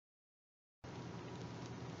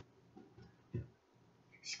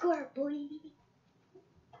Score, boy.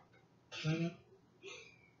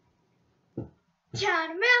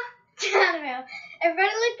 Caramel. Caramel.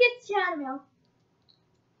 Everybody look at caramel.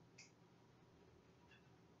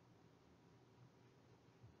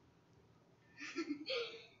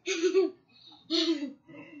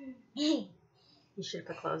 You should have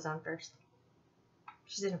put clothes on first.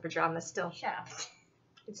 She's in her pajamas still. Shut up.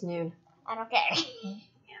 It's noon. I don't care.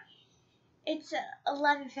 It's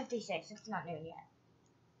 11:56. It's not noon yet.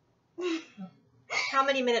 How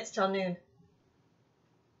many minutes till noon?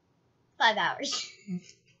 5 hours.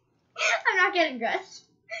 I'm not getting dressed.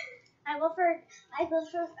 I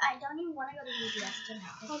don't even want to go to UPS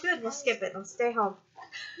tonight. Oh, good. We'll skip it. We'll stay home.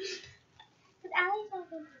 But Allie's not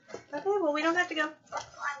going to. Okay, well, we don't have to go. I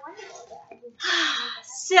want to go there.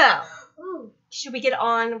 So, Ooh. should we get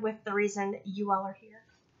on with the reason you all are here?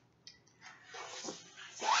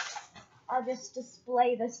 I'll just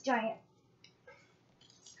display this giant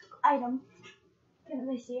item. Can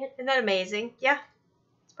they see it? Isn't that amazing? Yeah.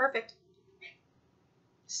 It's perfect.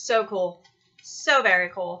 So cool. So very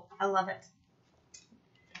cool. I love it.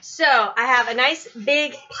 So, I have a nice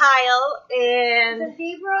big pile and... The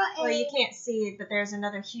zebra and... Well, you can't see it, but there's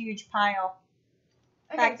another huge pile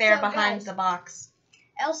back there behind the box.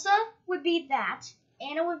 Elsa would be that.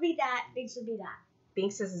 Anna would be that. Binks would be that.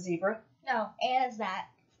 Binks is a zebra. No, Anna's that.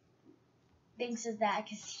 Binks is that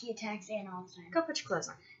because he attacks Anna all the time. Go put your clothes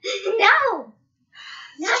on. No!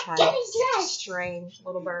 This Not child getting is dressed. strange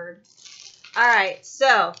little bird. Alright,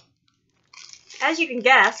 so, as you can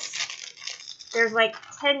guess, there's like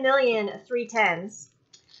 10 million 310s.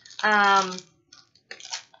 I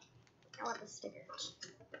want the sticker.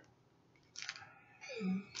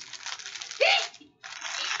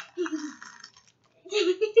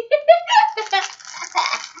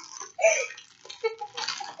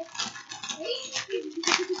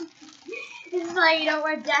 This is why you don't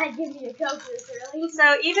want Dad give you a Coke this early.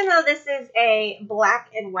 So, even though this is a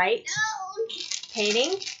black and white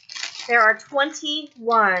painting, there are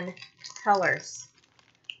 21 colors.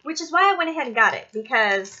 Which is why I went ahead and got it.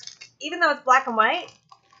 Because even though it's black and white,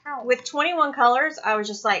 with 21 colors, I was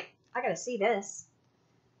just like, I gotta see this.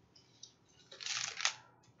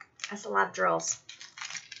 That's a lot of drills.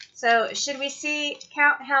 So, should we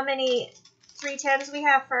count how many 310s we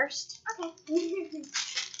have first? Okay.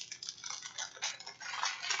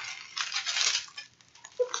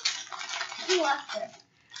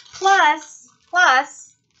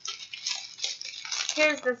 Plus,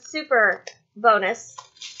 here's the super bonus.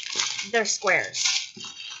 They're squares.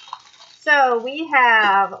 So we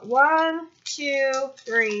have 1, 2,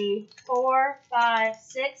 3, 4, 5,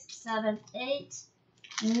 6, 7, 8,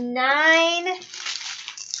 9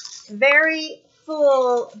 very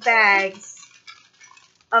full bags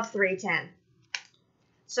of 310.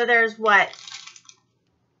 So there's what?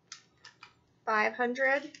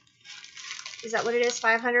 500? Is that what it is?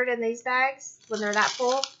 500 in these bags when they're that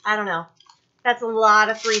full? I don't know. That's a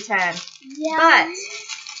lot of 310. Yeah.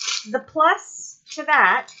 But the plus to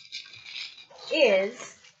that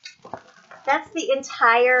is that's the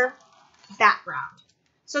entire background.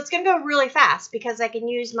 So it's going to go really fast because I can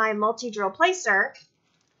use my multi-drill placer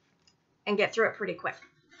and get through it pretty quick.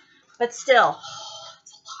 But still,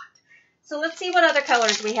 it's a lot. So let's see what other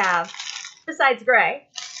colors we have besides gray.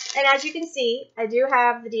 And as you can see, I do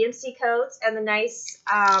have the DMC codes and the nice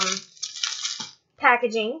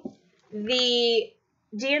packaging. The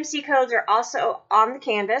DMC codes are also on the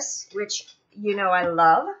canvas, which you know I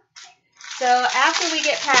love. So after we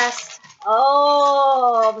get past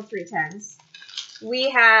all the 310s, we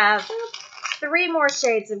have 3 more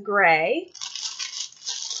shades of gray.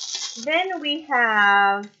 Then we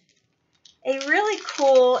have a really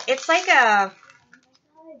cool, it's like a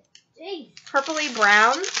purpley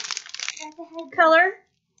brown color,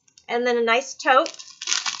 and then a nice taupe,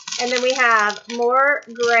 and then we have more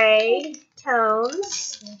gray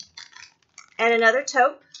tones, and another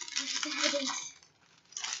taupe.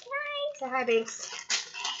 Say hi, Binks.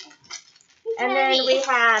 And then we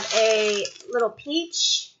have a little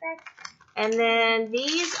peach, and then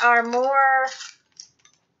these are more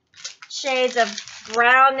shades of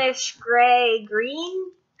brownish gray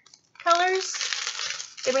green colors.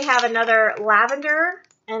 Then we have another lavender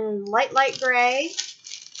and light gray.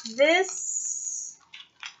 This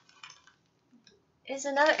is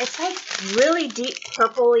another, it's like really deep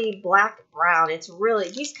purpley black brown. It's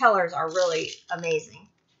really, these colors are really amazing.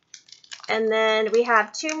 And then we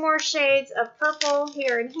have 2 more shades of purple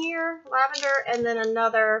here and here, lavender, and then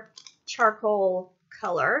another charcoal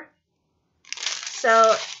color.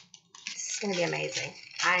 So this is going to be amazing.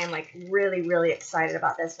 I am like really, really excited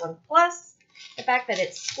about this one. Plus, the fact that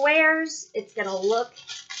it's squares, it's going to look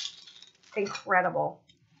incredible.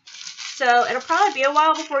 So it'll probably be a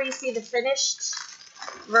while before you see the finished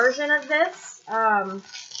version of this,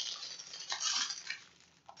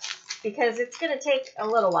 because it's going to take a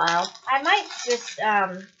little while. I might just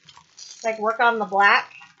like work on the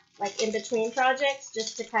black, like in between projects,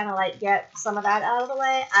 just to kind of like get some of that out of the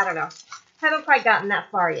way. I don't know. Haven't quite gotten that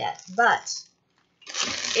far yet, but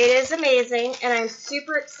it is amazing, and I'm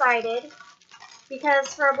super excited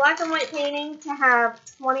because for a black and white painting to have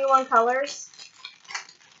 21 colors,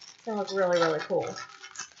 it's going to look really, really cool.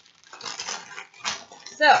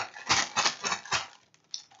 So,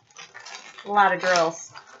 a lot of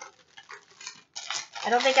drills. I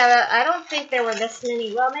don't think there were this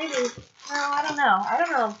many. Well, maybe. No, I don't know. I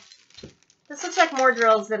don't know. This looks like more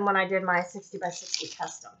drills than when I did my 60 by 60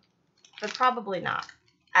 custom, but probably not.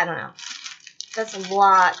 I don't know. That's a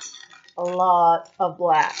lot of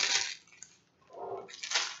black.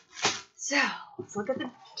 So, let's look at the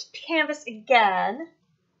canvas again.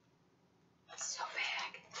 It's so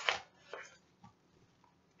big.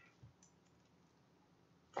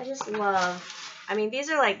 I just love, I mean, these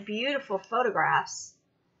are like beautiful photographs.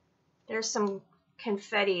 There's some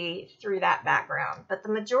confetti through that background, but the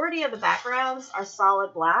majority of the backgrounds are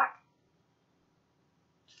solid black.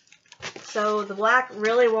 So the black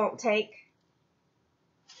really won't take,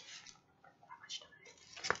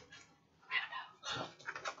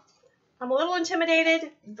 I'm a little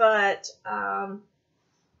intimidated, but kind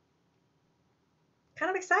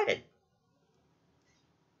of excited.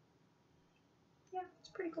 Yeah, it's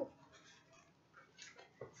pretty cool.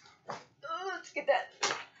 Oh, let's get that.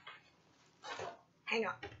 Hang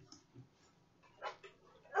on.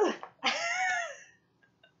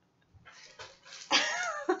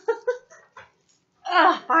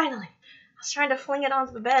 Oh, finally. I was trying to fling it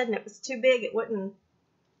onto the bed and it was too big. It wouldn't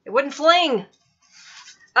fling.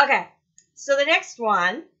 Okay. So the next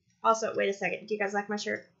one, also, wait a second. Do you guys like my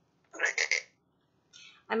shirt?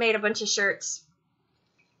 I made a bunch of shirts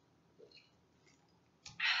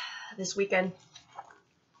this weekend.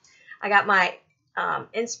 I got my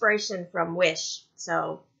inspiration from Wish,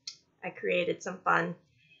 so I created some fun.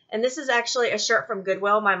 And this is actually a shirt from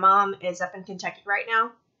Goodwill. My mom is up in Kentucky right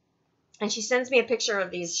now, and she sends me a picture of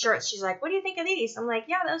these shirts. She's like, what do you think of these? I'm like,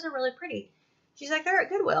 yeah, those are really pretty. She's like, they're at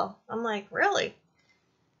Goodwill. I'm like, really?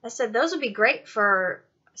 I said, those would be great for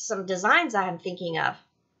some designs I'm thinking of.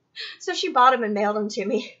 So she bought them and mailed them to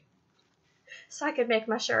me so I could make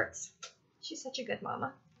my shirts. She's such a good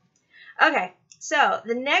mama. Okay, so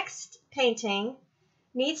the next painting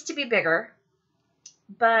needs to be bigger,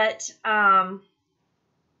 but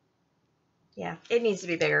yeah, it needs to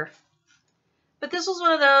be bigger. But this was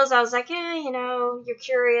one of those, I was like, you know, you're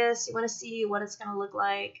curious, you want to see what it's going to look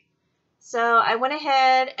like. So I went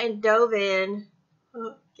ahead and dove in.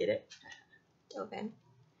 Oh, get it? Dove in.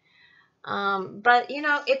 But, you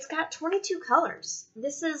know, it's got 22 colors.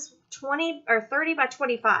 This is 20 or 30 by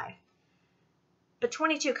 25. But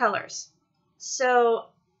 22 colors. So,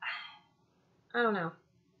 I don't know.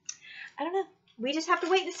 We just have to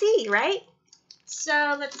wait and see, right?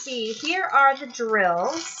 So, let's see. Here are the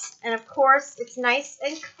drills. And, of course, it's nice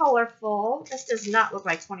and colorful. This does not look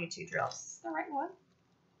like 22 drills. Is that the right one?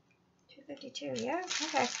 252, yeah?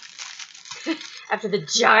 Okay. After the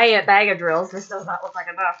giant bag of drills, this does not look like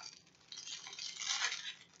enough.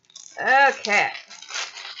 Okay.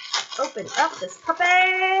 Open up this puppy.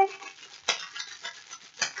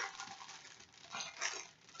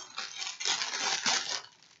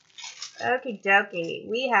 Okie dokie.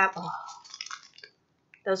 We have, oh,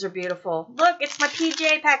 those are beautiful. Look, it's my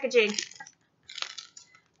PJ packaging.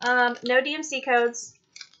 No DMC codes,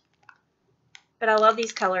 but I love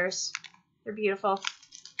these colors. They're beautiful.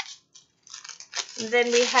 And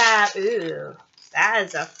then we have, ooh, that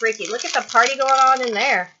is a freaky, look at the party going on in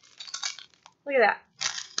there. Look at that.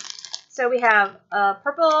 So we have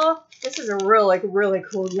purple. This is a really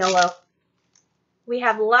cool yellow. We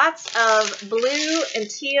have lots of blue and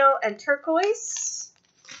teal and turquoise.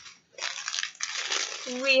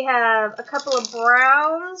 We have a couple of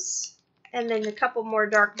browns and then a couple more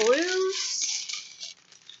dark blues.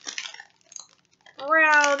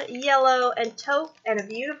 Brown, yellow, and taupe, and a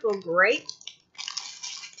beautiful grape.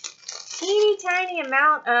 Teeny tiny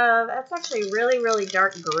amount of, that's actually really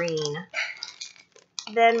dark green.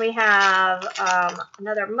 Then we have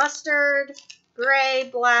another mustard, gray,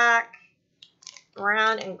 black,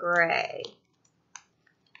 brown, and gray.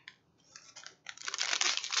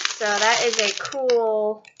 So that is a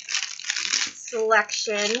cool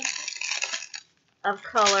selection of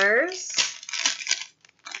colors,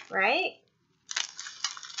 right?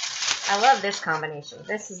 I love this combination.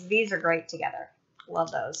 These are great together.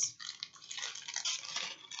 Love those.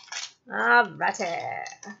 Alrighty.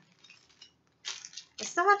 I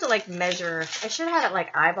still have to like measure. I should have it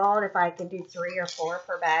like eyeballed if I could do 3 or 4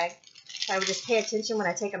 per bag. If I would just pay attention when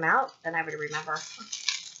I take them out, then I would remember.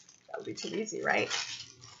 That would be too easy, right?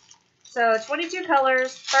 So 22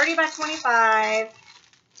 colors, 30 by 25.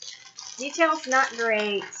 Detail's not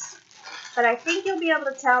great, but I think you'll be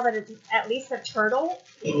able to tell that it's at least a turtle.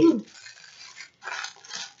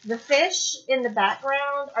 The fish in the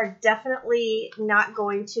background are definitely not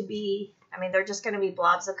going to be, I mean, they're just going to be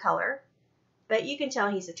blobs of color, but you can tell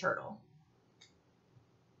he's a turtle.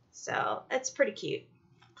 So it's pretty cute.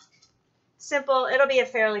 Simple. It'll be a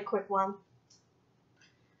fairly quick one.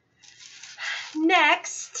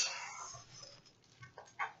 Next,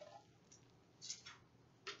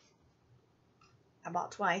 I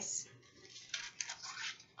bought twice.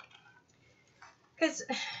 Because,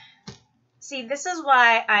 see, this is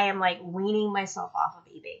why I am like weaning myself off of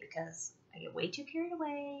eBay, because I get way too carried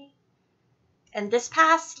away. And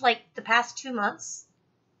the past 2 months,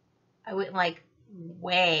 I went like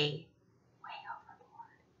way overboard.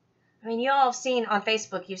 I mean, you all have seen on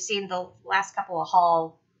Facebook, you've seen the last couple of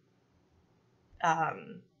haul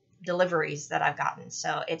deliveries that I've gotten.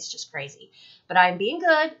 So it's just crazy. But I'm being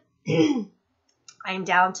good. I'm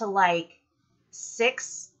down to like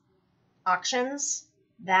 6 auctions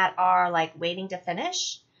that are like waiting to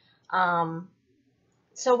finish. So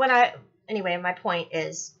anyway, my point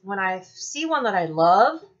is when I see one that I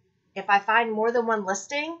love, if I find more than one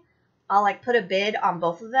listing, I'll like put a bid on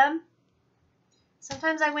both of them.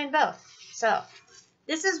 Sometimes I win both. So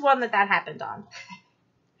this is one that happened on.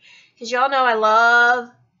 Because y'all know I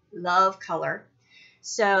love color.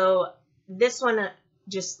 So this one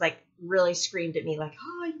just like really screamed at me like,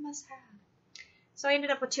 oh, you must have. So I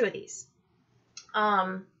ended up with 2 of these.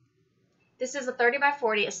 This is a 30 by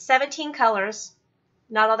 40. It's 17 colors.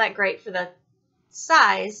 Not all that great for the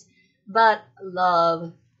size, but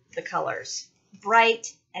love the colors.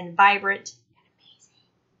 Bright and vibrant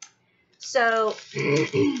and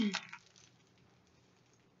amazing. So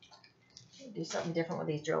do something different with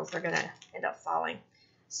these drills. They're going to end up falling.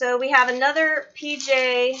 So we have another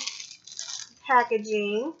PJ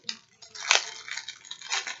packaging.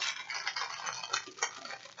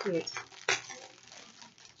 Cute.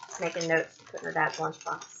 Making notes, putting her dad's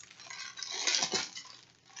lunchbox.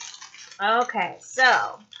 Okay,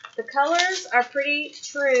 so the colors are pretty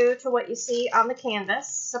true to what you see on the canvas.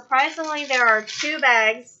 Surprisingly, there are 2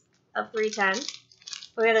 bags of 310.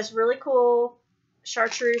 We have this really cool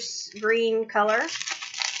chartreuse green color.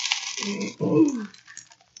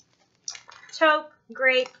 Taupe,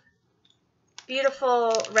 grape,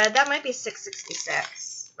 beautiful red. That might be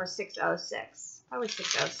 666 or 606. Probably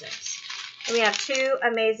 606. And we have 2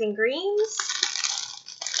 amazing greens,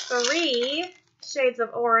 3 shades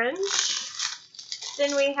of orange.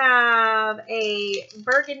 Then we have a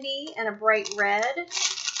burgundy and a bright red.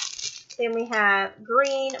 Then we have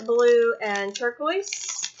green, blue, and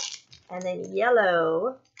turquoise. And then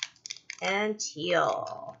yellow and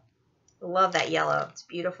teal. Love that yellow. It's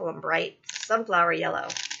beautiful and bright. Sunflower yellow.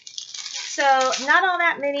 So not all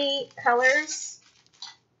that many colors,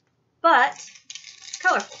 but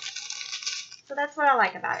colorful. So that's what I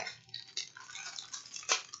like about it.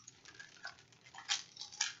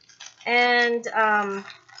 And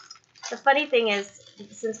the funny thing is,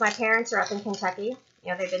 since my parents are up in Kentucky,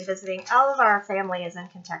 you know, they've been visiting. All of our family is in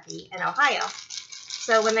Kentucky and Ohio.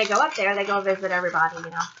 So when they go up there, they go visit everybody, you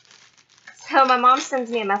know. So my mom sends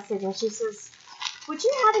me a message and she says, would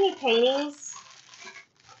you have any paintings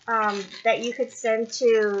that you could send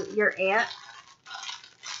to your aunt?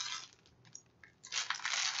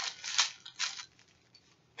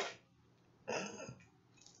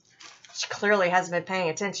 She clearly hasn't been paying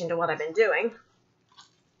attention to what I've been doing.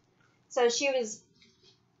 So she was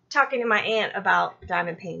talking to my aunt about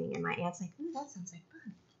diamond painting, and my aunt's like, ooh, that sounds like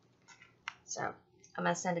fun. So I'm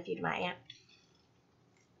going to send a few to my aunt.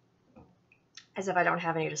 As if I don't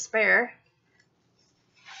have any to spare.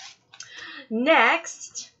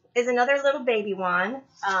 Next is another little baby one.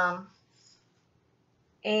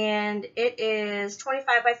 And it is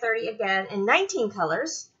 25 by 30 again in 19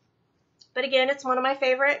 colors. But again, it's one of my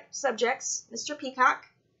favorite subjects, Mr. Peacock.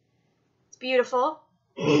 It's beautiful.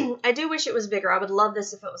 I do wish it was bigger. I would love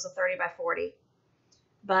this if it was a 30 by 40.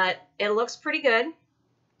 But it looks pretty good.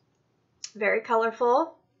 Very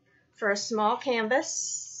colorful for a small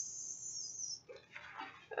canvas.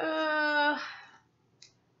 My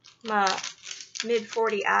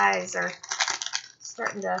mid-40 eyes are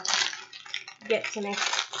starting to get to me.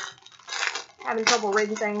 Having trouble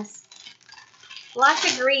reading things.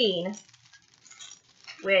 Lots of green,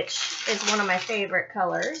 which is one of my favorite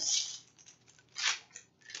colors.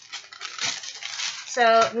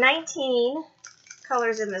 So 19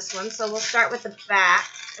 colors in this one. So we'll start with the back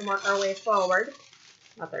and work our way forward.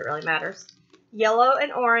 Not that it really matters. Yellow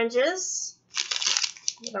and oranges.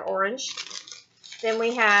 Another orange. Then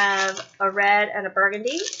we have a red and a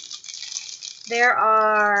burgundy. There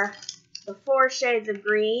are the 4 shades of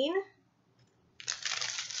green.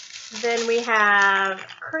 Then we have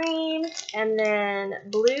cream and then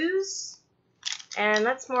blues. And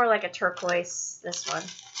that's more like a turquoise, this one.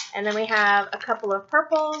 And then we have a couple of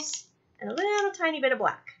purples and a little tiny bit of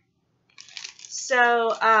black.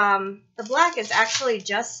 So the black is actually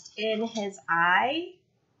just in his eye.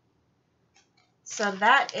 So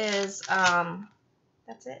that is,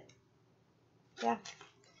 that's it. Yeah.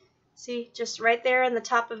 See, just right there in the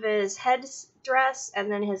top of his head dress and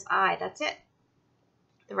then his eye. That's it.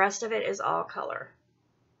 The rest of it is all color.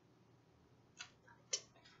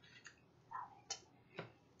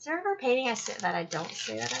 Is there ever a painting that I don't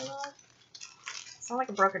say that I love? I sound like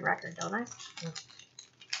a broken record, don't I?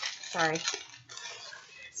 Sorry.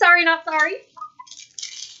 Sorry, not sorry.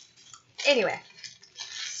 Anyway,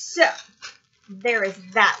 so there is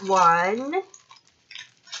that one.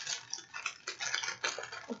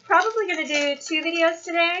 I'm probably going to do 2 videos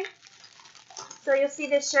today. So you'll see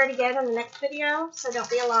this shirt again in the next video, so don't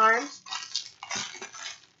be alarmed.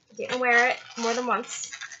 I didn't wear it more than once.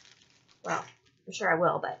 Well, I'm sure I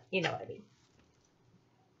will, but you know what I mean.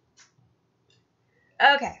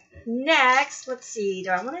 Okay, next, let's see. Do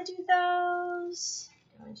I want to do those?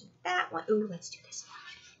 Do I want to do that one? Ooh, let's do this one.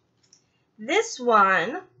 This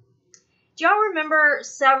one, do y'all remember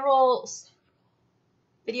several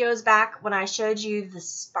videos back when I showed you the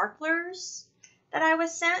sparklers that I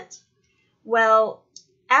was sent? Well,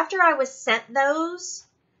 after I was sent those,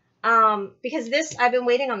 because I've been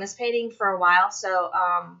waiting on this painting for a while, so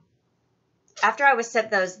after I was sent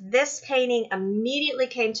those, this painting immediately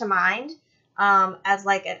came to mind as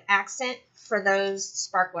like an accent for those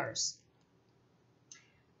sparklers.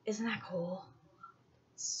 Isn't that cool?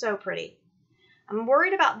 So pretty. I'm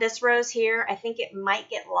worried about this rose here. I think it might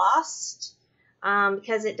get lost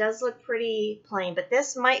because it does look pretty plain, but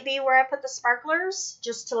this might be where I put the sparklers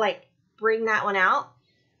just to like bring that one out.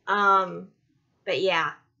 But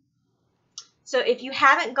yeah. So if you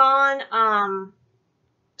haven't gone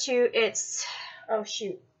to its, oh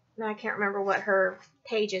shoot, no, I can't remember what her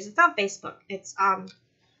page is. It's on Facebook. It's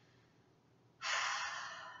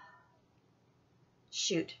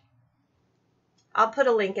shoot. I'll put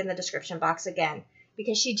a link in the description box again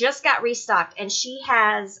because she just got restocked and she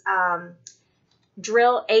has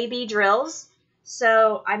AB drills.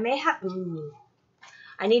 So I may have,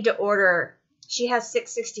 I need to order, she has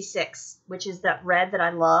 666, which is that red that I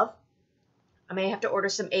love. I may have to order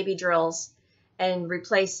some AB drills and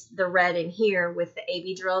replace the red in here with the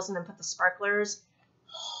AB drills and then put the sparklers.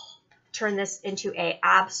 Turn this into a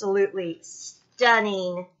absolutely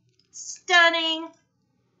stunning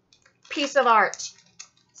piece of art.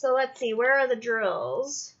 So let's see, where are the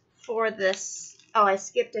drills for this? Oh, I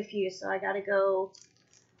skipped a few, so I gotta go.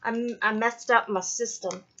 I messed up my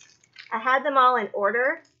system. I had them all in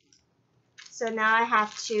order, so now I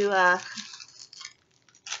have to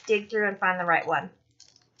dig through and find the right one.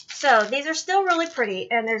 So these are still really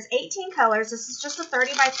pretty, and there's 18 colors. This is just a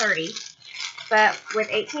 30 by 30, but with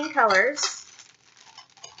 18 colors.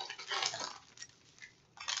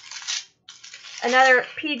 Another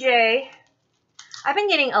PJ. I've been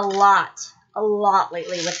getting a lot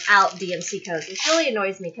lately without DMC codes. It really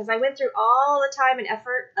annoys me because I went through all the time and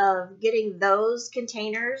effort of getting those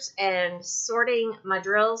containers and sorting my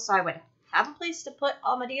drills so I would have a place to put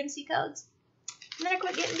all my DMC codes. And then I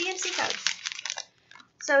quit getting DMC codes.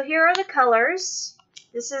 So here are the colors.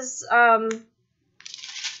 This is, let's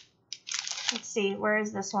see, where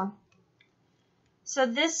is this one? So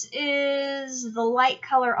this is the light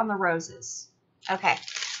color on the roses. Okay,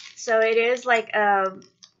 so it is like a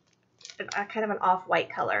kind of an off-white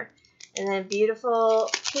color. And then beautiful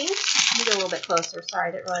pink. Let me go a little bit closer. Sorry,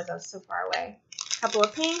 I didn't realize I was so far away. A couple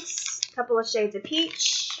of pinks, a couple of shades of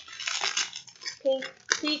peach. Pink,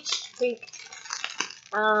 peach, pink.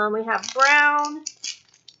 We have brown,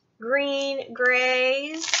 green,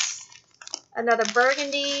 grays, another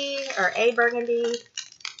burgundy, or a burgundy,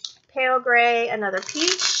 pale gray, another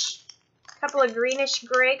peach, a couple of greenish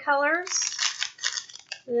gray colors.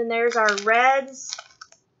 And then there's our reds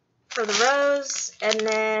for the rose. And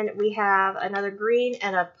then we have another green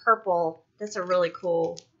and a purple. That's a really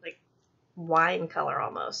cool, like, wine color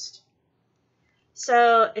almost.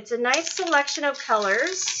 So it's a nice selection of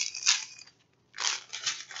colors.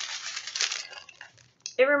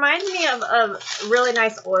 It reminds me of really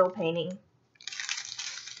nice oil painting.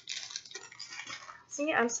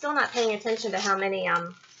 See, I'm still not paying attention to how many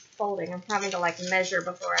I'm folding. I'm having to like measure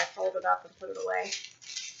before I fold it up and put it away.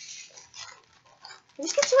 I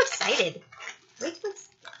just get so excited. Wait till it's...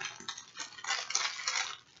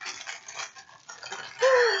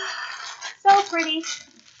 So pretty.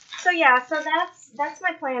 So yeah, so that's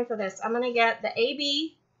my plan for this. I'm gonna get the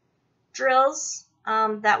AB drills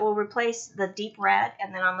that will replace the deep red,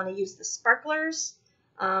 and then I'm gonna use the sparklers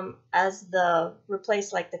as the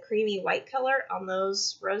replace like the creamy white color on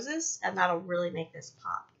those roses, and that'll really make this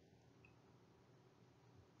pop.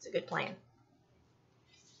 It's a good plan.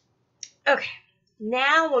 Okay,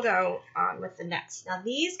 now we'll go on with the next. Now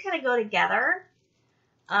these kind of go together.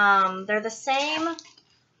 They're the same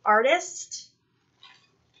artist,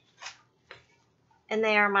 and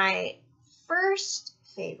they are my first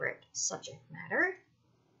favorite subject matter.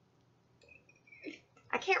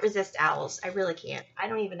 I can't resist owls. I really can't. I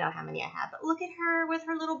don't even know how many I have. But look at her with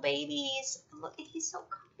her little babies. Look, he's so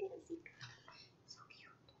cozy. So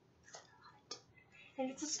cute.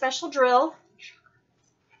 And it's a special drill.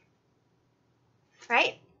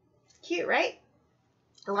 Right? Cute, right?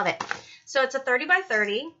 I love it. So it's a 30 by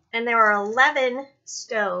 30, and there are 11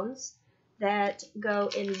 stones that go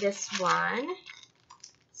in this one.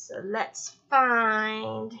 So let's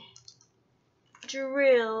find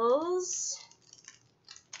drills.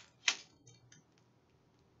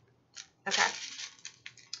 Okay.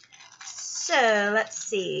 So let's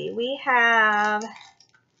see. We have,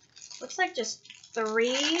 looks like just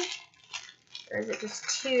 3, or is it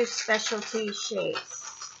just 2 specialty shapes?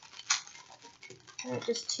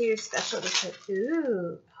 Just 2 specialty shapes.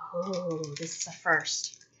 Ooh. Oh, this is a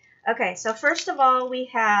first. Okay, so first of all, we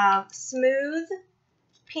have smooth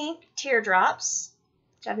pink teardrops.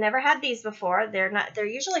 I've never had these before. They're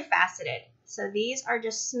usually faceted. So these are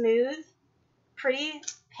just smooth, pretty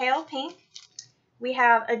pale pink. We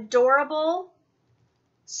have adorable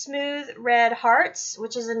smooth red hearts,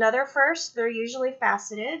 which is another first. They're usually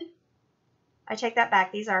faceted. I take that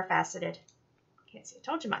back. These are faceted. Can't see. I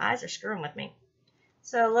told you my eyes are screwing with me.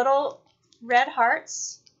 So little red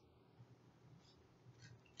hearts.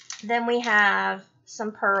 Then we have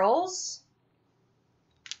some pearls.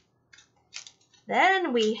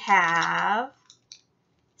 Then we have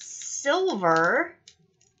silver.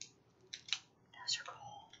 Those are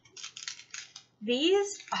cool.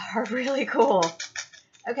 These are really cool.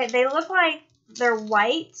 Okay, they look like they're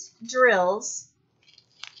white drills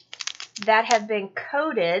that have been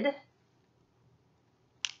coated.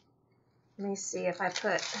 Let me see if I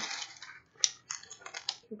put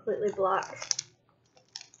completely block.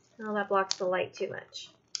 Oh, that blocks the light too much.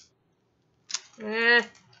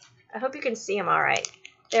 I hope you can see them all right.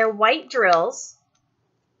 They're white drills,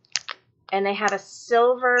 and they have a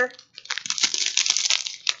silver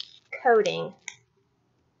coating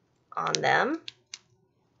on them.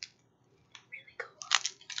 Really cool.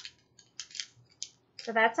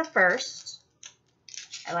 So that's a first.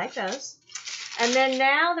 I like those. And then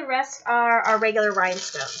now the rest are our regular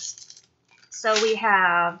rhinestones. So we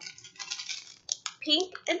have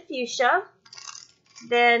pink and fuchsia.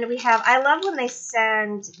 Then we have, I love when they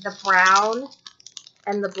send the brown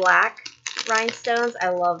and the black rhinestones. I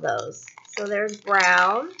love those. So there's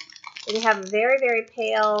brown. Then you have a very, very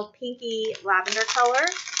pale pinky lavender color.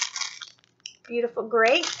 Beautiful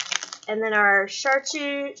grape. And then our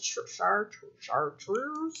chartreuse,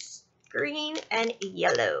 green and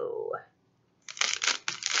yellow.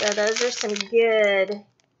 So those are some good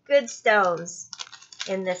stones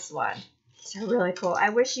in this one. They're really cool. I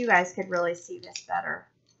wish you guys could really see this better.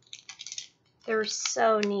 They're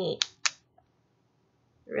so neat.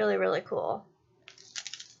 Really, really cool.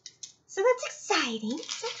 So that's exciting.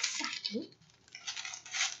 So exciting.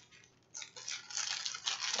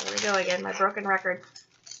 There we go again, my broken record.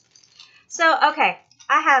 So, okay.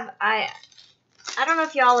 I don't know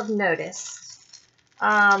if y'all have noticed,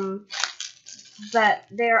 but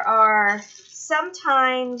there are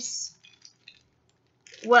sometimes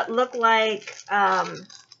what look like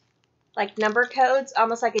number codes,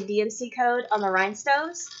 almost like a DMC code on the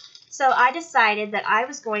rhinestones. So I decided that I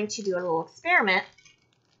was going to do a little experiment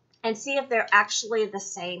and see if they're actually the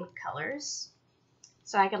same colors.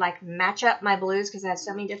 So I could like match up my blues because I have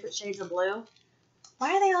so many different shades of blue.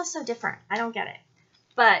 Why are they all so different? I don't get it.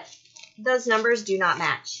 But those numbers do not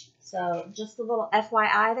match. So just a little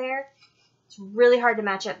FYI there. It's really hard to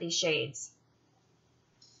match up these shades.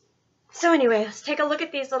 So anyway, let's take a look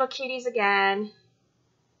at these little cuties again.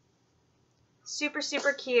 Super,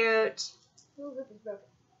 super cute. Ooh, this is broken.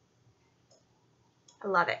 I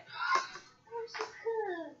love it. Oh, so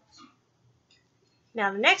good.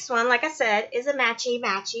 Now the next one, like I said, is a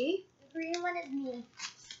matchy-matchy. The green one is me.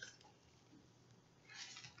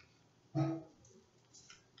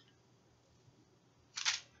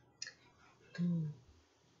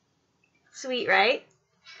 Sweet, right?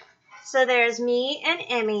 So there's me and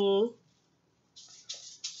Emmy.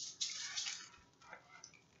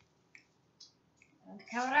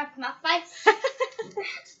 Cover up my face.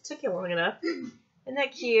 Took you long enough. Isn't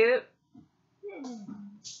that cute?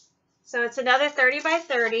 So it's another 30 by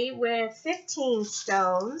 30 with 15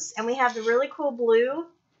 stones. And we have the really cool blue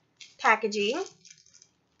packaging.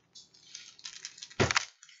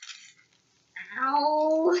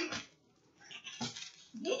 Ow.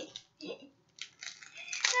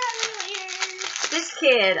 This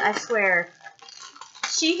kid, I swear,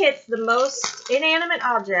 she hits the most inanimate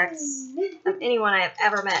objects of anyone I have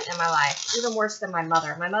ever met in my life. Even worse than my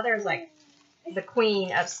mother. My mother is like the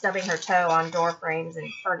queen of stubbing her toe on door frames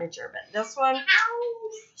and furniture. But this one,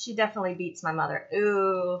 she definitely beats my mother.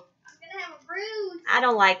 Ooh. I'm gonna have a bruise. I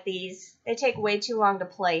don't like these. They take way too long to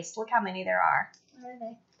place. Look how many there are. Where are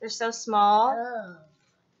they? They're so small. Oh.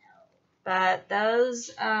 But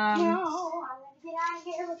those, No, I'm gonna get out of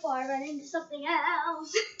here before I run into something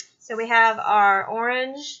else. so we have our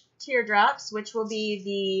orange teardrops, which will be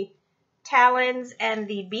the talons and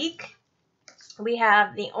the beak. We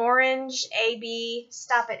have the orange AB.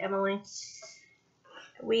 Stop it, Emily.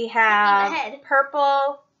 We have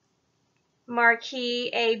purple marquee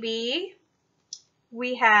AB.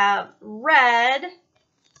 We have red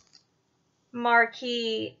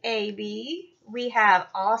marquee AB. We have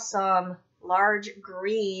awesome large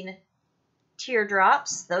green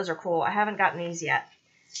teardrops. Those are cool. I haven't gotten these yet.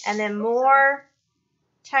 And then more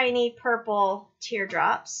tiny purple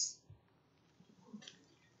teardrops.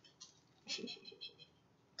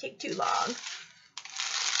 Take too long.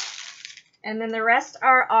 And then the rest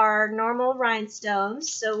are our normal rhinestones.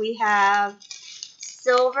 So we have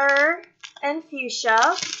silver and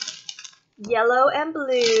fuchsia, yellow and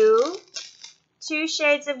blue, 2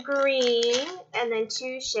 shades of green, and then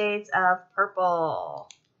 2 shades of purple.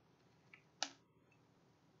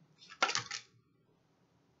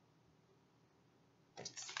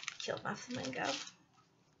 Killed my flamingo.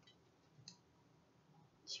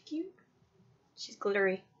 She cute? She's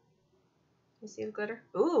glittery. You see the glitter?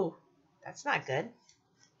 Ooh, that's not good.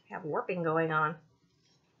 I have warping going on.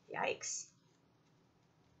 Yikes.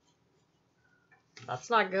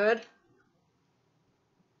 That's not good.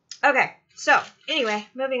 Okay, so anyway,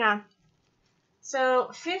 moving on.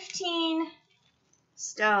 So 15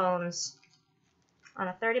 stones on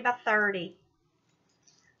a 30 by 30.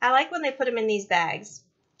 I like when they put them in these bags.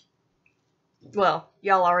 Well,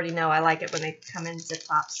 y'all already know I like it when they come in zip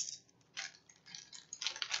tops.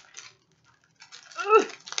 Ooh,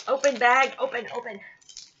 open bag, open, open.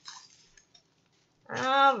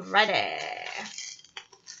 Alrighty.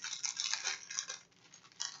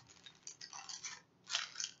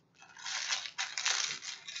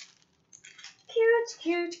 Cute,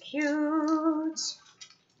 cute, cute.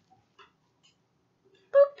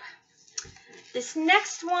 Boop. This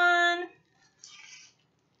next one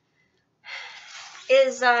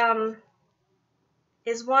is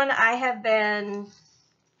one I have been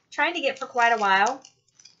trying to get for quite a while.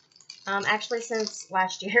 Actually since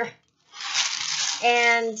last year.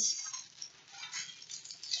 And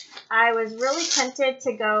I was really tempted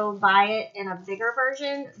to go buy it in a bigger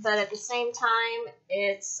version, but at the same time,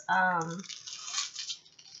 it's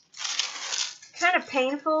kind of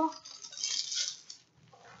painful.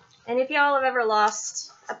 And if y'all have ever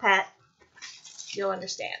lost a pet, you'll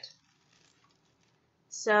understand.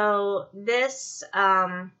 So this,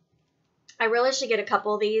 I really should get a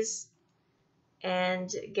couple of these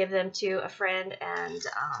and give them to a friend and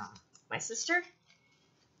my sister.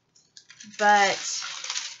 But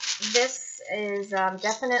this is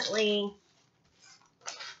definitely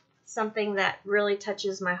something that really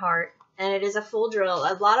touches my heart. And it is a full drill.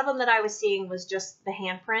 A lot of them that I was seeing was just the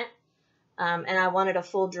handprint. And I wanted a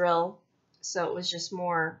full drill, so it was just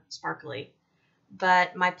more sparkly.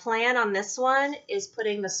 But my plan on this one is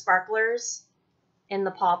putting the sparklers in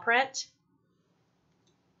the paw print.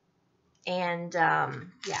 And,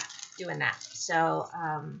 yeah, doing that. So,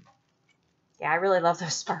 yeah, I really love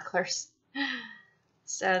those sparklers.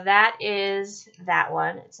 So that is that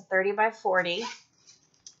one. It's a 30 by 40.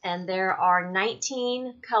 And there are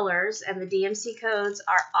 19 colors, and the DMC codes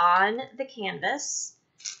are on the canvas.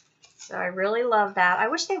 So I really love that. I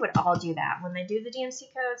wish they would all do that. When they do the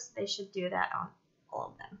DMC codes, they should do that on all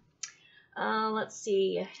of them. Let's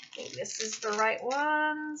see. I think this is the right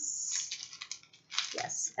ones.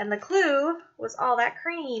 Yes. And the clue was all that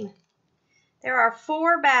cream. There are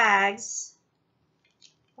 4 bags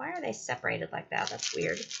Why are they separated like that? That's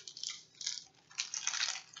weird.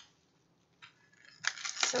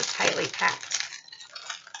 So tightly packed.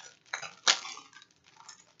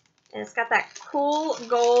 And it's got that cool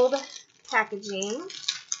gold packaging.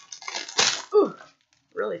 Ooh,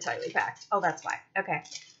 really tightly packed. Oh, that's why. Okay.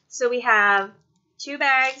 So we have 2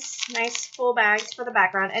 bags, nice full bags for the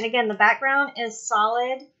background. And again, the background is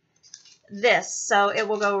solid this, so it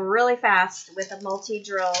will go really fast with a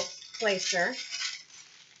multi-drill placer.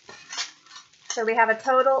 So we have a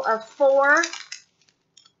total of 4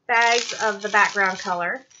 bags of the background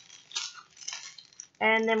color.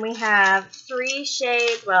 And then we have 3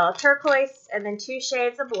 shades, well, turquoise and then 2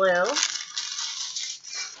 shades of blue.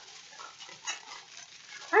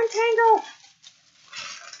 Untangle!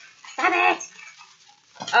 Stop it!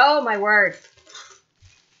 Oh, my word.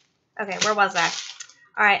 Okay, where was I?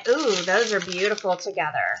 All right, ooh, those are beautiful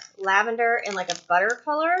together. Lavender and like a butter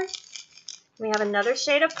color. We have another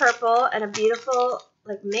shade of purple and a beautiful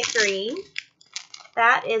like mint green.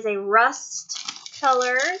 That is a rust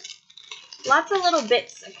color. Lots of little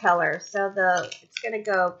bits of color, so it's gonna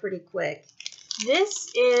go pretty quick.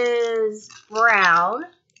 This is brown,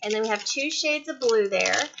 and then we have 2 shades of blue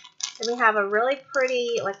there. Then we have a really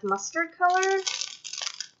pretty like mustard color,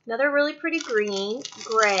 another really pretty green,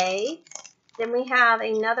 gray. Then we have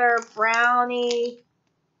another brownie,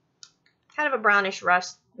 kind of a brownish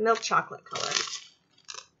rust, milk chocolate color.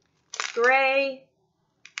 Gray,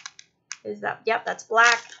 is that, yep, that's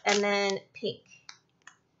black, and then pink.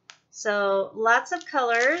 So lots of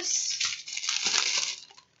colors.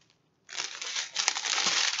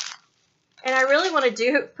 And I really want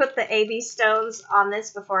to put the AB stones on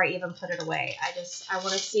this before I even put it away. I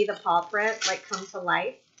want to see the paw print like come to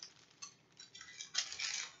life.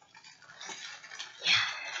 Yeah.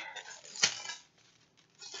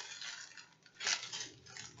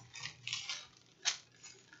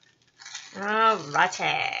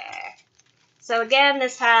 Alrighty. So again,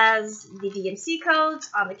 this has the DMC codes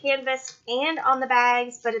on the canvas and on the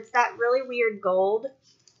bags, but it's that really weird gold,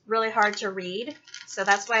 really hard to read. So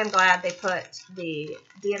that's why I'm glad they put the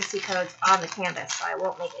DMC codes on the canvas, so I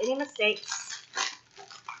won't make any mistakes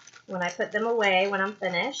when I put them away when I'm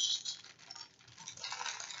finished.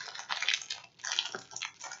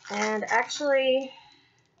 And actually,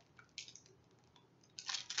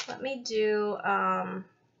 let me do, I'm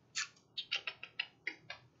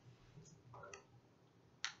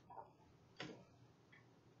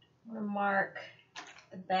going to mark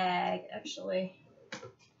the bag, actually.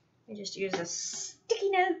 I just use a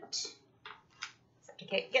sticky note. I have to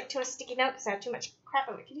get to a sticky note because I have too much crap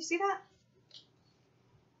on it. Can you see that?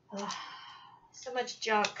 Ugh, so much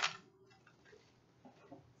junk.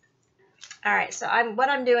 All right, so what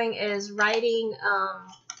I'm doing is writing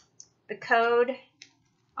the code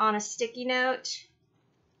on a sticky note.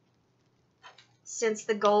 Since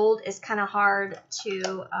the gold is kind of hard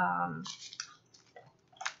to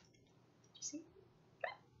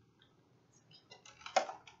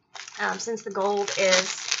since the gold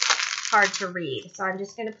is hard to read. So I'm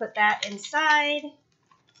just going to put that inside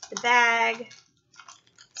the bag.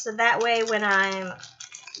 So that way when I'm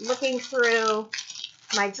looking through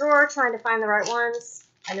my drawer trying to find the right ones,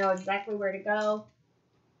 I know exactly where to go.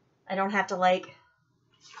 I don't have to like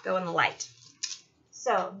go in the light.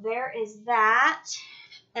 So there is that.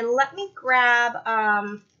 And let me grab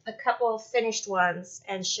a couple finished ones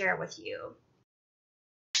and share with you.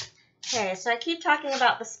 Okay, so I keep talking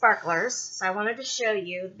about the sparklers, so I wanted to show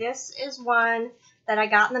you. This is one that I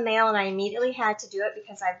got in the mail, and I immediately had to do it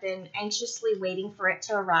because I've been anxiously waiting for it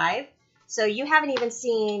to arrive. So you haven't even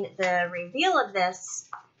seen the reveal of this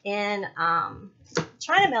in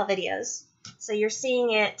China Mail videos. So you're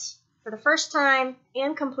seeing it for the first time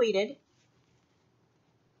and completed.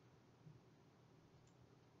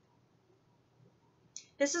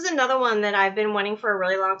 This is another one that I've been wanting for a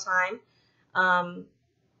really long time.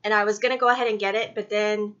 And I was going to go ahead and get it, but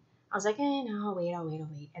then I was like, no, I'll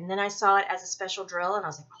wait. And then I saw it as a special drill, and I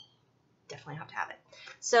was like, oh, definitely have to have it.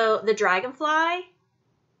 So the dragonfly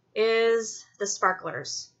is the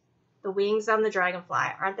sparklers. The wings on the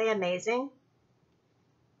dragonfly. Aren't they amazing?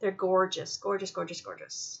 They're gorgeous, gorgeous, gorgeous,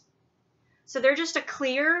 gorgeous. So they're just a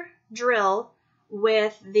clear drill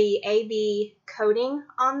with the AB coating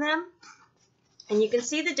on them. And you can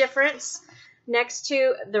see the difference next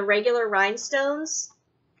to the regular rhinestones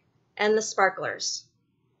and the sparklers.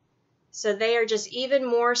 So they are just even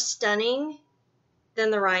more stunning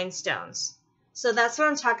than the rhinestones. So that's what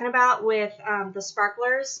I'm talking about with the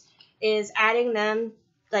sparklers, is adding them,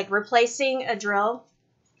 like replacing a drill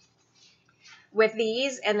with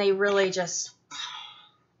these, and they really just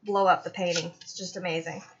blow up the painting. It's just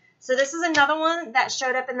amazing. So this is another one that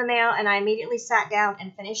showed up in the mail, and I immediately sat down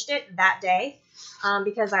and finished it that day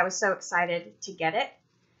because I was so excited to get it.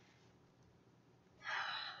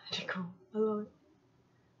 Cool. I love it.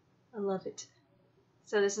 I love it.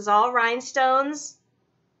 So this is all rhinestones.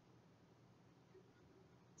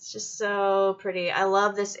 It's just so pretty. I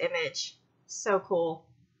love this image. So cool.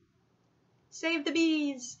 Save the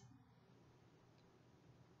bees.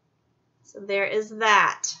 So there is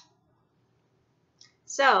that.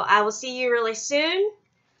 So I will see you really soon.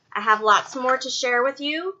 I have lots more to share with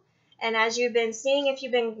you. And as you've been seeing, if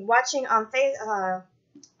you've been watching on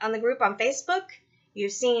the group on Facebook,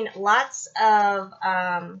 you've seen lots of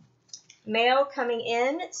mail coming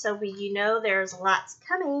in. So you know there's lots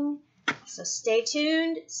coming. So stay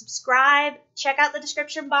tuned, subscribe, check out the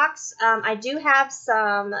description box. I do have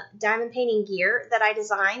some diamond painting gear that I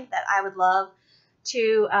designed that I would love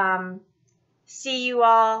to see you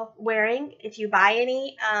all wearing. If you buy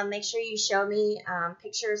any, make sure you show me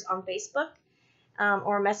pictures on Facebook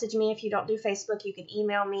or message me. If you don't do Facebook, you can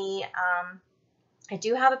email me. I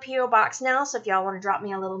do have a P.O. box now, so if y'all want to drop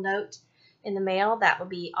me a little note in the mail, that would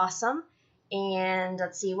be awesome. And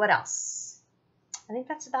let's see what else. I think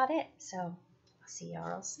that's about it. So I'll see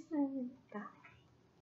y'all soon. Bye.